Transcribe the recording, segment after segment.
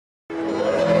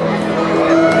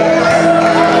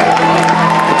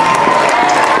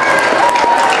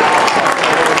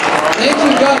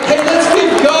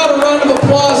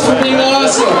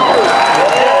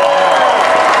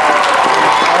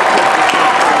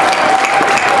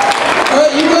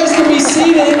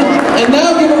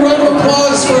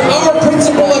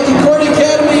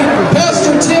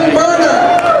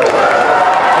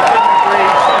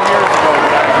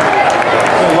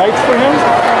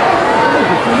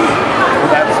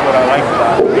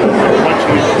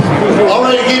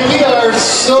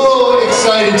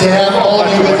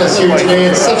here today.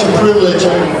 It's such a privilege.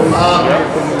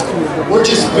 We're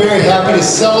just very happy to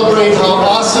celebrate how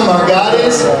awesome our God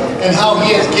is and how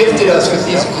He has gifted us with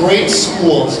these great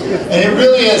schools. And it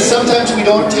really is, sometimes we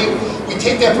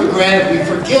take that for granted. We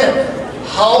forget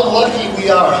how lucky we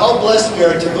are, how blessed we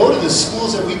are to go to the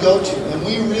schools that we go to. And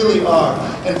we really are.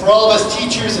 And for all of us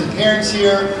teachers and parents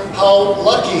here, how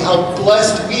lucky, how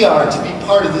blessed we are to be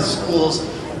part of the schools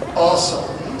also.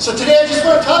 So today I just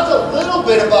want to talk a little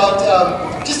bit about,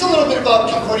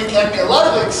 Concordia Academy. A lot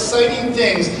of exciting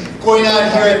things going on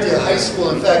here at the high school.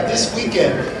 In fact, this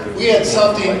weekend we had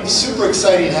something super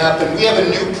exciting happen. We have a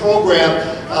new program,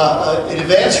 an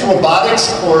advanced robotics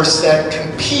course that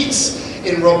competes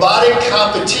in robotic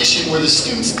competition where the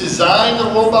students design the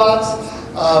robots,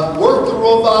 work the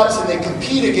robots, and they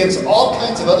compete against all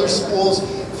kinds of other schools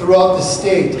throughout the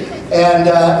state. And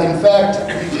in fact,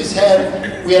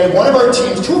 we had one of our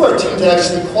teams, two of our teams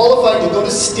actually qualified to go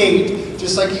to state,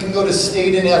 just like you can go to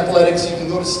state in athletics, you can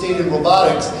go to state in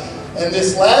robotics. And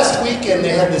this last weekend they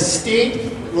had the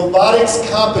state robotics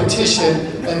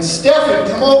competition, and Stefan,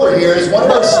 come over here, is one of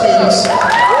our students.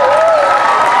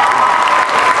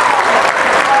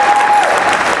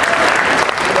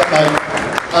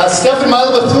 Stefan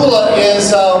Milabathula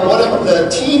is one of the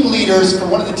team leaders for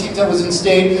one of the teams that was in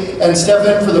state. And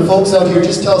Stefan, for the folks out here,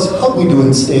 just tell us how we do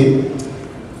in state.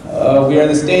 We are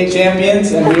the state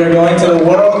champions, and we are going to the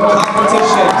world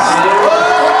competitions.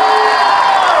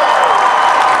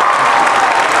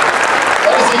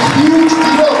 That is a huge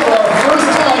deal for our first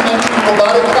time entering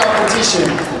robotic competition.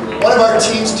 One of our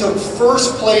teams took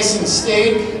first place in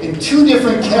state in 2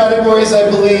 different categories, I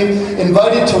believe.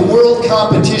 Invited to world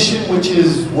competition, which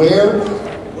is where?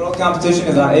 World competition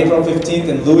is on April 15th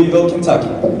in Louisville, Kentucky.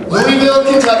 Louisville,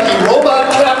 Kentucky,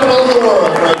 robot capital of the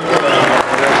world, right there.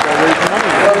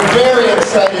 We're very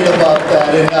excited about that.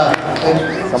 And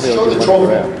show the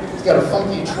trophy. It's got a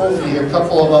funky trophy here, a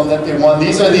couple of them that they won.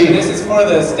 These are the... This is for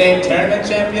the state tournament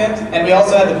champions, and we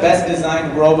also had the best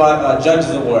designed robot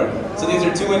judges award. So these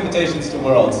are 2 invitations to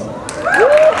Worlds.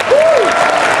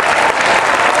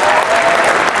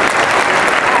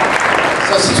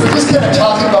 So since we're just kind of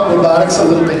talking about robotics a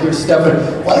little bit here, Stefan,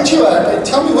 why don't you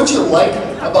tell me what you like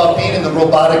about being in the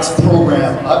robotics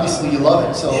program? Obviously you love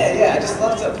it, so... Yeah, I just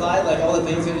love to apply like all the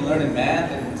things that you learn in math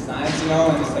and science, you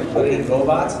know, and just like put it in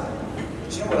robots. But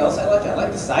you know what else I like? I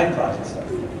like the side project stuff.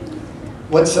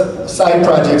 What's side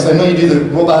projects? I know you do the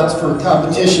robots for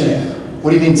competition. Yeah.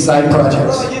 What do you mean side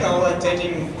projects? Well, you know, like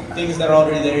taking things that are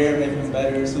already there, making them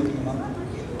better, swooping them up.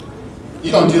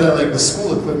 You don't do that like with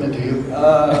school equipment, do you?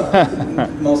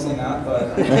 Mostly not,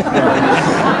 but...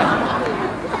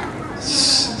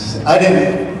 I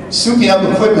didn't... Souping up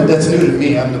equipment, that's new to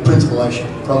me. I'm the principal, I should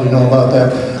probably know about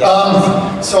that.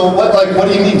 Yeah. So what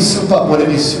do you mean soup up? What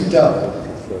have you souped up?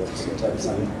 Souped up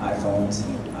some iPhones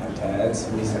and iPads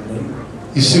recently.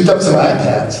 You souped up some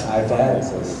iPads?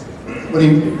 iPads. What do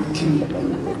you...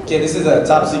 Okay, this is a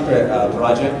top secret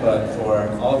project, but for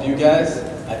all of you guys,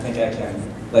 I think I can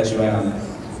let you in on this.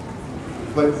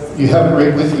 But you have it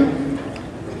right with you?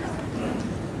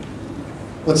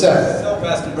 What's that? So,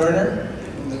 Pastor Berner,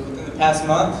 within the past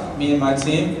month, me and my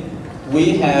team,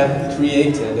 we have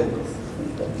created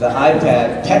the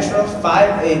iPad Petra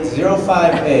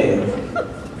 5805A.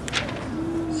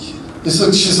 This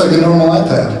looks just like a normal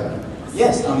iPad.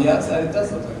 Yes, on the outside it does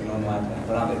look like a normal iPad,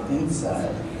 but on the inside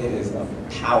it is a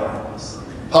powerhouse.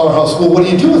 Powerhouse. Well, what do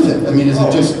you do with it? I mean, is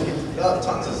it just...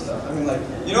 Tons of stuff. I mean, like,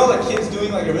 you know, like kids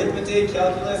doing like arithmetic,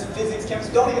 calculus, physics,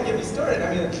 chemistry, don't even get me started. I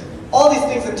mean, all these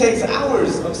things that takes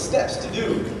hours of steps to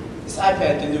do, this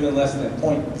iPad can do in less than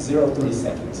 0.03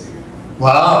 seconds.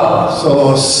 Wow,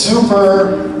 so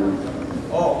super...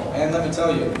 Oh, and let me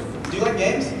tell you, do you like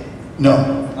games? No.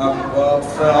 Well,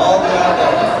 for all of you out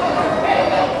there,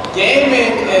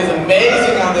 gaming is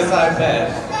amazing on this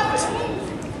iPad.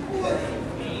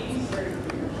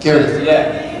 Gary.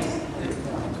 Yeah.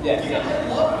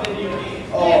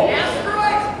 Oh.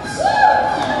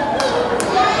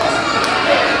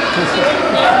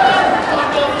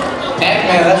 Heck,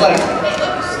 man, that's like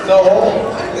so old.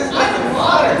 This is like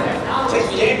modern. Take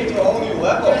the game to a whole new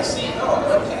level.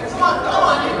 Come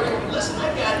on. Listen, I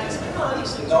got this. Come on,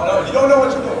 these things. No, you don't know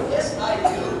what you're doing. Yes, I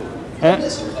do.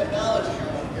 This is technology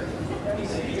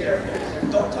here.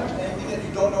 Don't touch anything that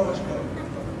you don't know what you're doing.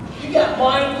 You got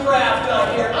Minecraft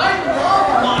out here. I love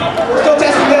Minecraft. We're still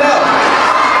testing that out.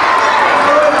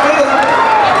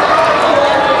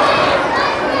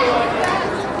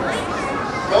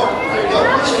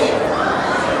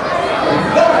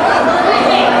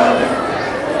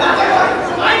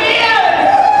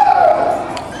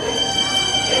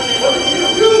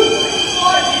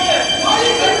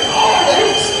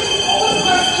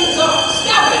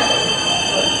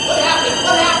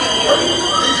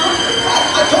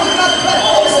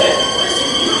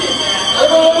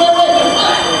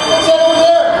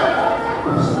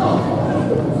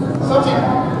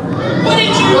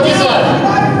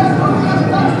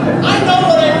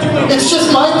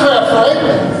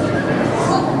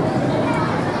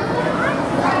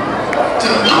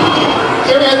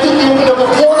 I think we opened up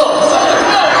a portal.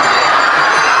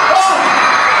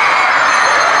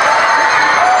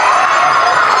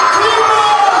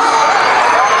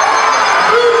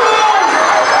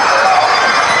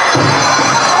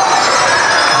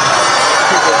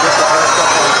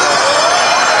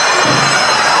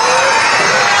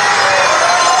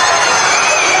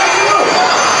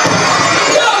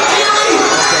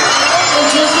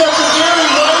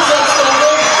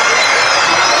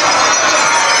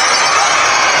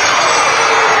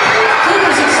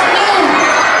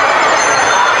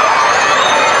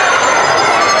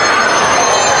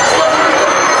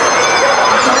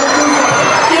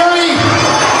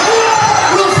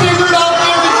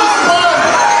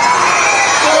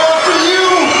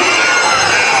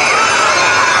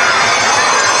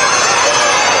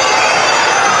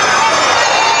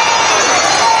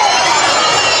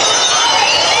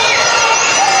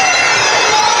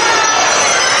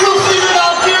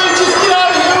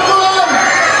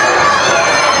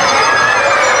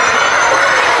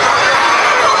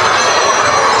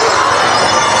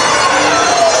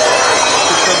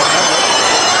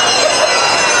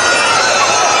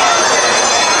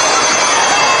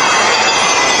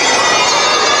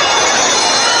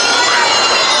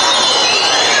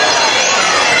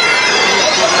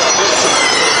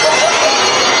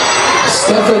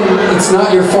 Stefan, it's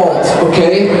not your fault,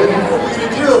 okay?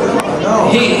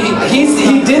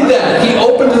 He did that. He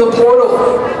opened the portal.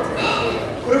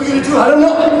 What are we gonna do? I don't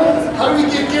know. How do we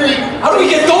get Gary? How do we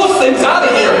get those things out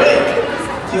of here?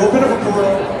 He opened up a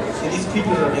portal, and these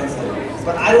people are against him.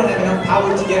 But I don't have enough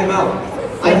power to get him out.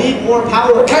 I need more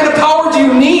power. What kind of power do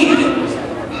you need?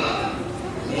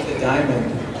 I need a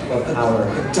diamond of power.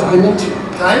 A diamond?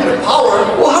 Diamond of power?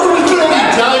 Well, how do we get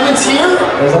that? Diamonds here?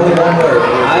 There's only one word.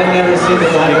 I've never seen the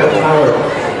diamond of power.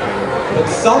 But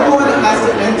someone has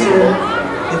to enter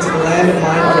into the land of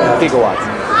Minecraft. Gigawatts.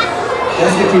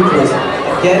 That's the key place.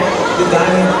 Get the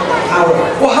diamond of power.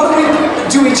 Well, how do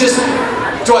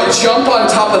I jump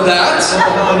on top of that?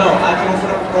 No. I can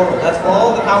open up the portal. That's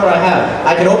all the power I have.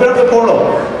 I can open up the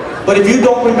portal. But if you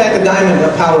don't bring back the diamond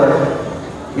of power,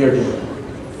 we are doomed.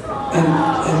 And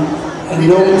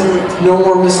no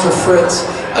more Mr. Fritz.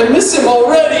 I miss him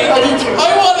already. I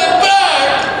want it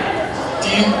back. Do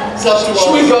you, it's up to us.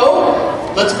 Should we go?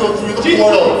 Let's go through the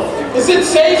portal. Is it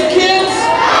safe, kids?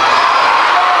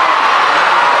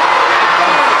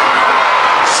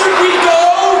 Should we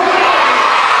go?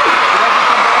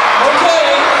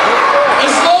 Okay.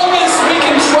 As long as we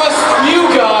can trust you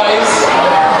guys.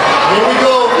 Here we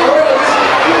go.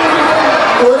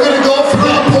 We're gonna go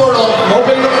through the portal.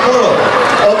 Open the portal.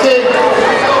 Okay.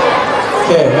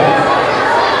 Okay.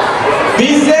 Be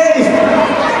safe.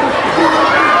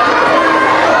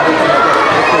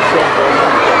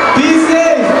 Be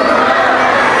safe.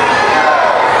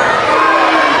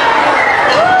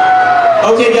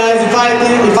 Okay, guys.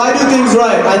 If I do things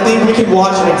right, I think we can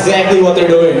watch exactly what they're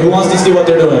doing. Who wants to see what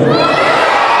they're doing?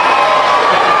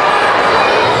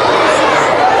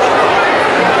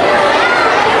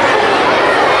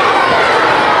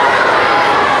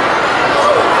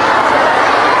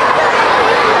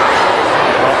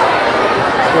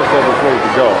 It's ready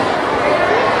to go.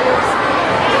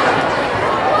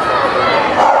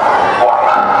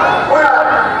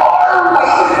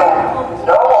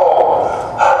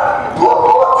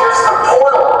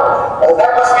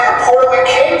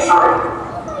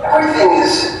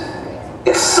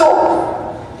 It's so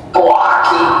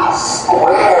blocky,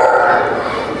 square.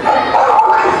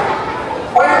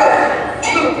 Wait a minute,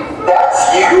 that's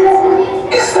you?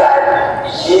 Is that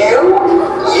you?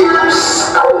 You're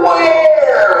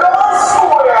square, not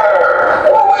square.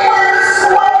 We're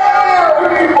square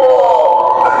people.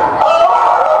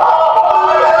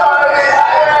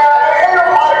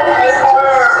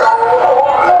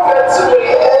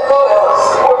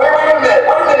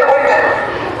 Wait a minute.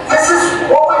 This is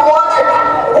what we wanted.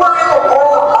 We're in the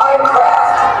world of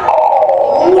Minecraft.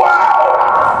 Oh, wow.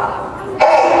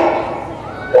 Hey,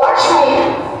 watch me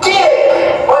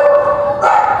dig. What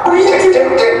are you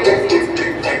doing?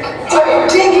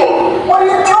 Digging. What are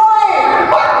you doing?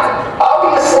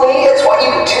 Obviously, it's what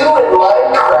you do in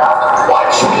Minecraft.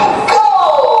 Watch me go.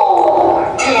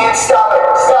 Dude, stop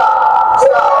it. Stop.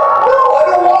 No, I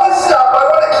don't want to stop. I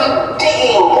want to keep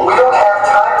digging. We don't have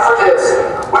time for this.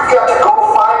 We've got to go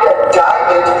find a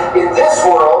diamond in this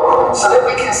world so that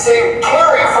we can save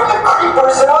Gary from the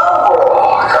creepers in our world.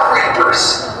 Oh,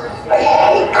 creepers. I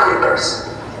hate creepers.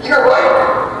 You're right.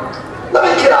 Let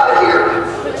me get out of here.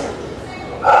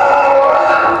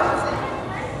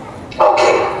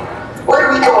 Okay. Where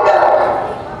do we go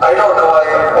now? I don't know.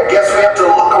 I guess we have to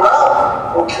look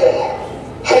around. Okay.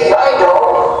 Hey, I know.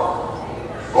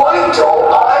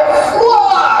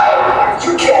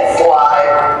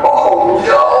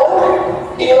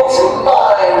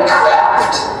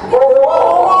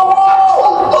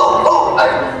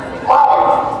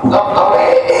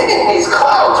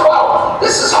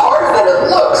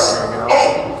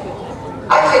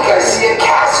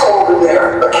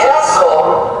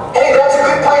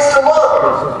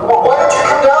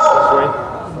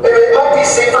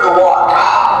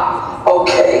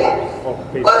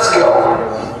 Let's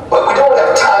go. But we don't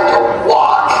have time to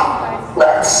walk.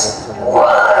 Let's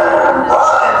run.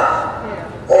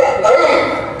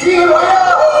 Hey, Dean, wait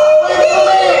up! Wait for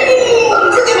me!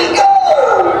 Look at me go!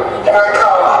 Here I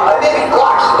come. I may be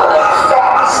blocky, but I'm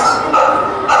fast.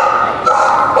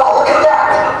 Oh, look at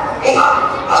that. Hey,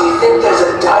 do you think there's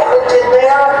a diamond in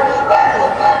there?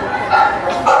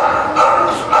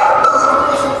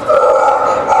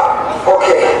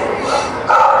 Okay.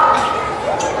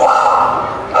 Wow.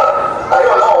 I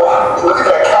don't know. Look at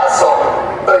that castle.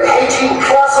 But Haitian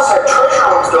castles have treasure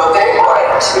rooms, don't they? Right.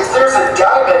 If there's a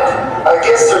diamond, I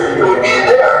guess it would be in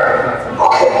there.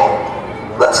 Okay.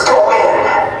 Let's go in.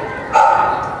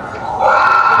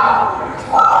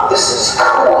 Wow, this is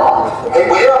cool. Hey,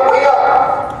 wait up.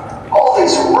 All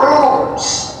these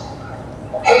rooms.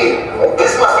 Hey,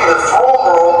 this must be the throne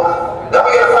room. Now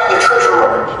we gotta find the treasure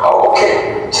room. Oh, okay.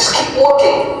 Just keep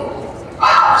looking.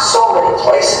 Wow, so many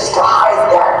places to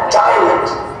hide that diamond.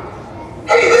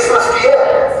 Hey, this must be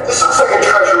it. This looks like a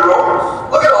treasure room.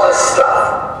 Look at all this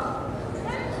stuff.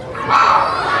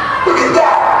 Wow, look at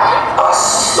that. A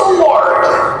sword.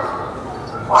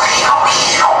 I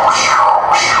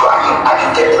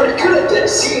can get pretty good at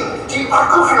this. See, we've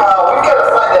gotta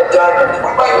find that diamond.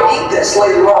 We might need this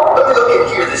later on. Let me look in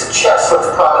here. This chest looks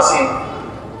promising.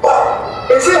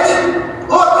 It's it!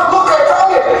 Look, I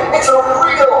found it! It's a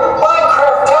real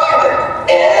Minecraft diamond!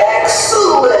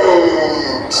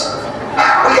 Excellent!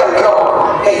 We gotta go.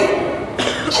 Hey,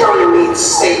 carrier needs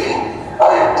saving.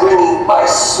 I'm bringing my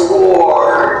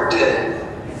sword.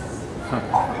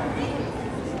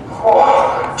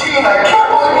 Oh, Dean, I can't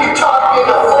believe you taught me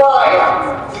to fly!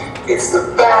 It's the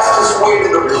fastest way to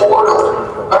the portal.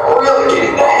 I'm really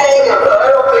getting the hang of it. I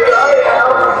don't think I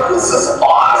am. This is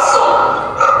awesome!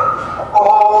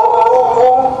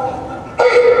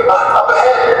 Hey, up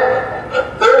ahead. I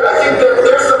think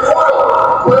there's the portal.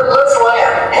 Let's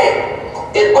land. Hey,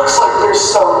 it looks like there's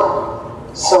some,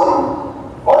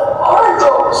 what are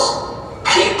those?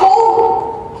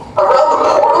 People? Around the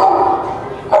portal?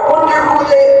 I wonder who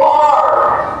they are.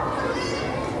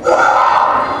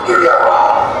 Here we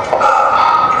are.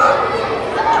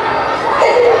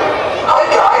 Hey, hi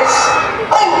guys.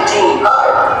 I'm Dean.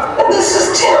 Hi. And this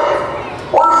is Tim.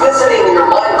 We're visiting your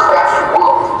Minecraft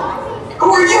world. Who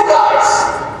are you guys?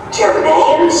 Do you have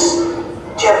names?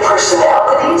 Do you have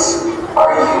personalities?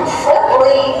 Are you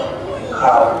friendly?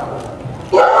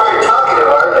 Yeah, what are you talking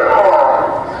about?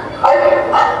 I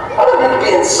don't mean to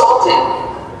be insulting,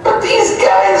 but these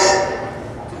guys,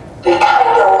 they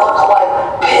kind of look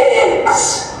like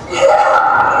pigs.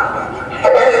 Yeah.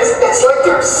 And it's like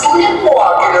they're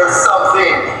sleepwalking or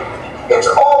something. It's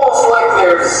almost like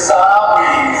they're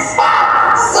zombies.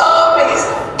 Zombies!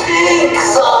 Big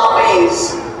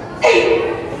zombies!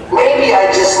 Hey, maybe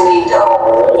I just need to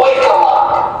wake them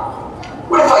up.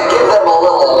 What if I give them a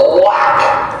little whack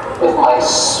with my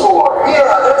sword? Yeah,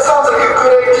 that sounds like a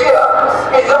good idea.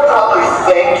 Hey, they'll probably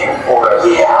thank you for it.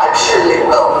 Yeah, I'm sure they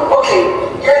will. Okay,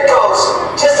 here it goes.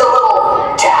 Just a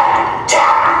little tap.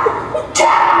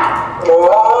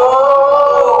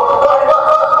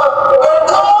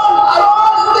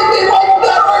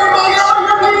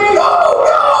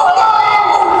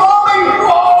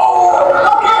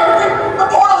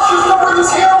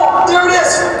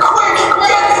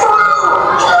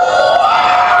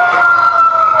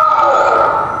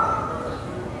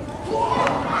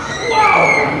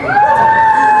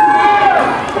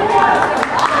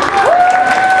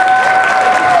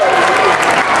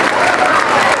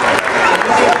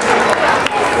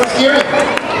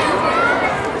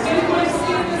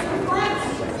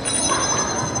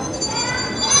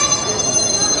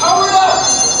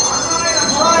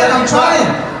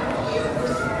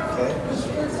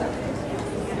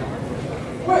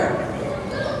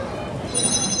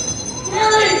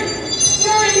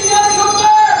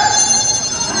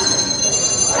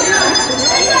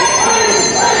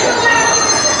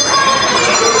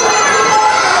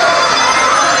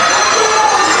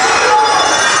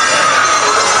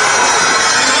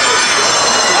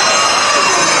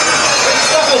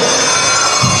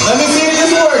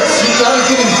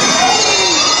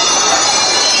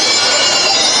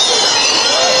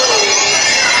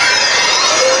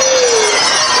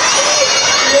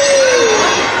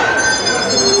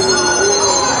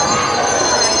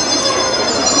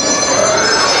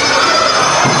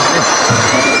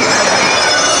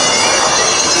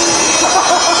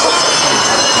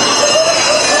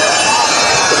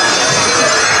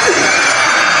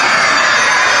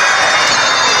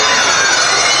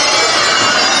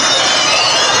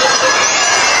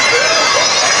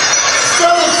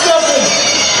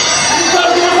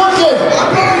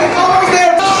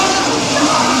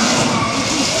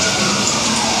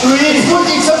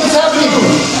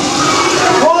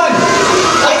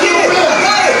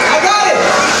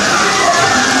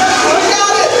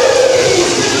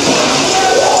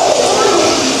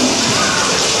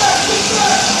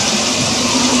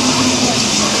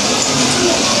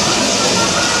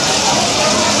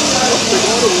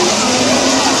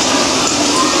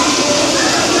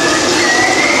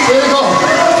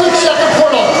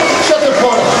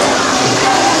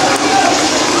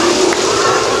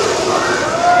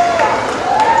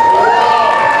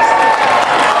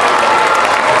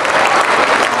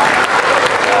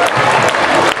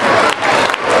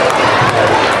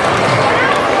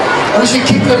 we should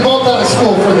keep them both out of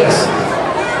school for this.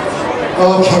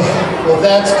 Okay, well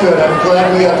that's good. I'm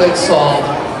glad we got that solved.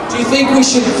 Do you think we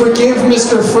should forgive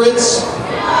Mr. Fritz?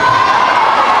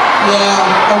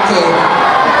 Yeah, okay.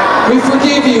 We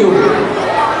forgive you.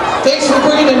 Thanks for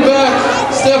bringing him back,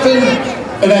 Stefan.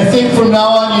 And I think from now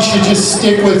on you should just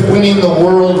stick with winning the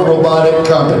world robotic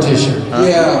competition.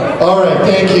 Yeah. All right,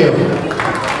 thank you.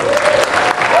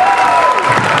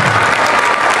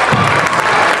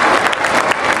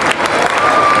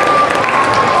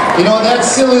 You know, that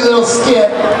silly little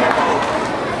skit,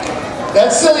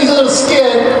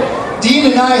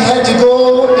 Dean and I had to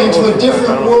go into a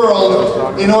different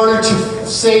world in order to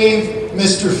save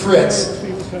Mr. Fritz.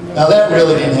 Now that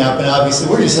really didn't happen, obviously.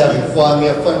 We're just having fun. We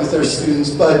have fun with our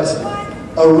students. But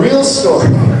a real story,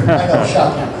 I know,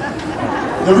 shocking.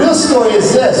 The real story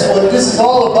is this. What this is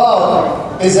all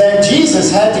about is that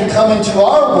Jesus had to come into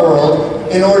our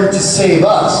world in order to save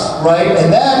us, right?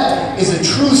 And that is a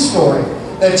true story.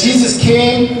 That Jesus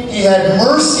came, He had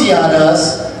mercy on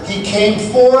us, He came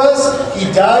for us,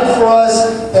 He died for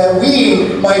us, that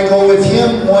we might go with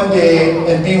Him one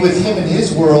day and be with Him in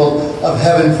His world of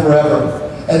heaven forever.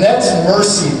 And that's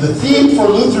mercy. The theme for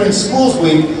Lutheran Schools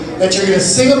Week that you're going to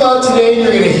sing about today and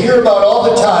you're going to hear about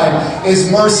all the time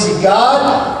is mercy.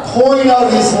 God pouring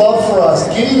out His love for us,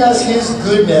 giving us His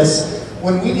goodness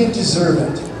when we didn't deserve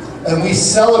it. And we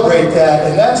celebrate that,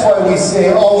 and that's why we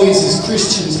say always as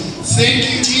Christians, thank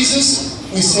you, Jesus.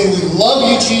 We say we love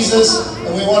you, Jesus,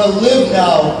 and we want to live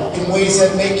now in ways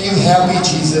that make you happy,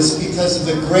 Jesus, because of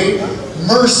the great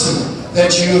mercy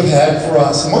that you have had for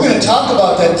us. And we're going to talk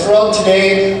about that throughout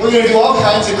today. We're going to do all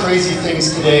kinds of crazy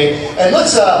things today. And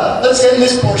let's end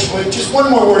this portion with just one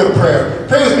more word of prayer.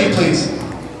 Pray with me, please.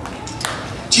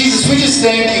 Jesus, we just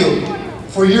thank you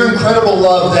for your incredible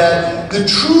love, that the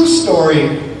true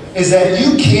story is that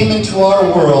you came into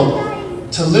our world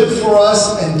to live for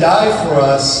us and die for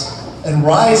us and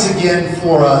rise again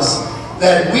for us,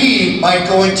 that we might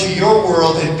go into your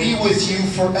world and be with you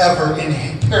forever in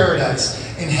paradise,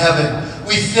 in heaven.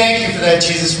 We thank you for that,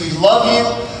 Jesus. We love you.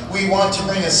 We want to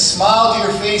bring a smile to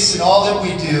your face in all that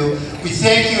we do. We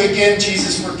thank you again,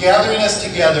 Jesus, for gathering us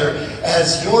together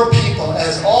as your people,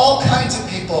 as all kinds of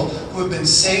people who have been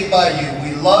saved by you.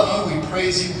 We love you, we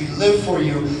praise you, we live for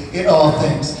you in all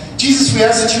things. Jesus, we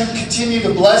ask that you continue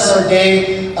to bless our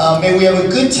day. May we have a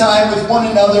good time with one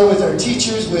another, with our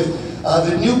teachers, with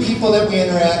the new people that we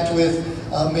interact with.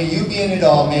 May you be in it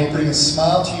all. May it bring a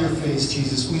smile to your face,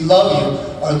 Jesus. We love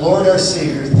you, our Lord, our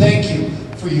Savior. Thank you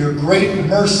for your great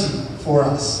mercy for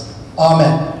us.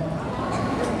 Amen.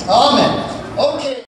 Amen.